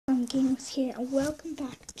Gamers here, and welcome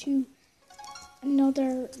back to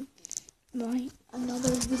another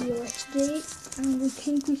video today. And we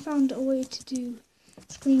think we found a way to do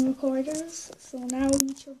screen recorders. So now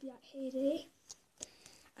we shall be at Heyday,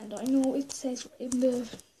 and I know it says in the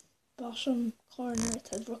bottom corner it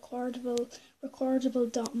says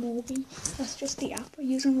recordable.mobi. That's just the app we're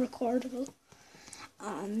using, Recordable.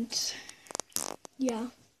 And yeah.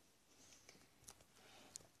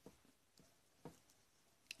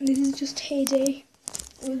 This is just Heyday.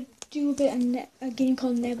 We'll do a bit of a game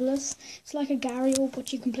called Nebulous. It's like a Gario,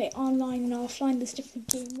 but you can play online and offline. There's different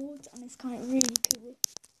game modes, and it's kind of really cool.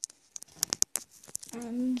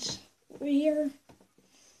 And we're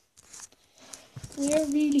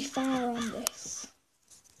really far on this.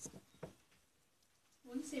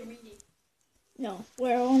 Wouldn't say really. No,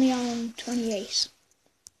 we're only on 28.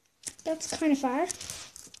 That's kind of far.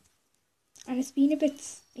 And it's been a bit,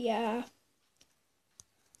 yeah.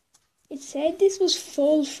 It said this was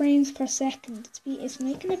full frames per second. It's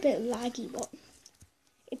making a bit laggy, but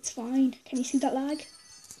it's fine. Can you see that lag?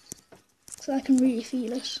 So I can really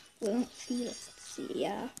feel it. Well, not feel it. See,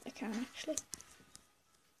 yeah, I can actually.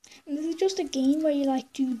 And this is just a game where you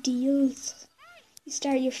like do deals. You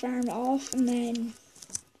start your farm off, and then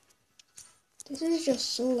this is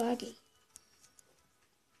just so laggy.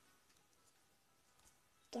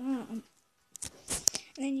 Damn.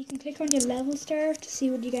 And then you can click on your level star to see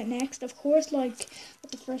what you get next. Of course, like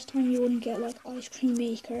the first time you wouldn't get like ice cream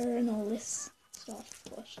maker and all this stuff,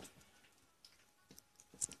 but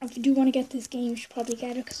if you do want to get this game, you should probably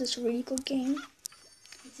get it because it's a really good game.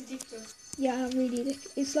 It's addictive. Yeah, really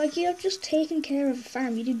addictive. It's like you're just taking care of a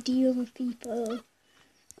farm. You do deals with people.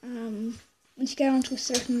 Once you get onto a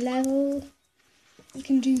certain level, you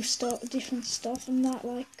can do different stuff and that.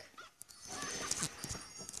 Like,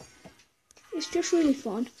 it's just really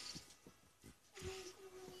fun.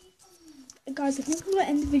 Guys, I think I'm going to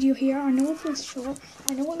end the video here. I know it was short,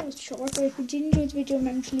 but if you did enjoy the video,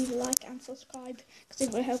 remember to leave a like and subscribe, because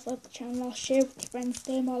it will help out the channel. I'll share with your friends,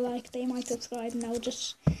 they might like, they might subscribe, and that will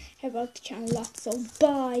just help out the channel a lot. So,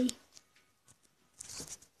 bye!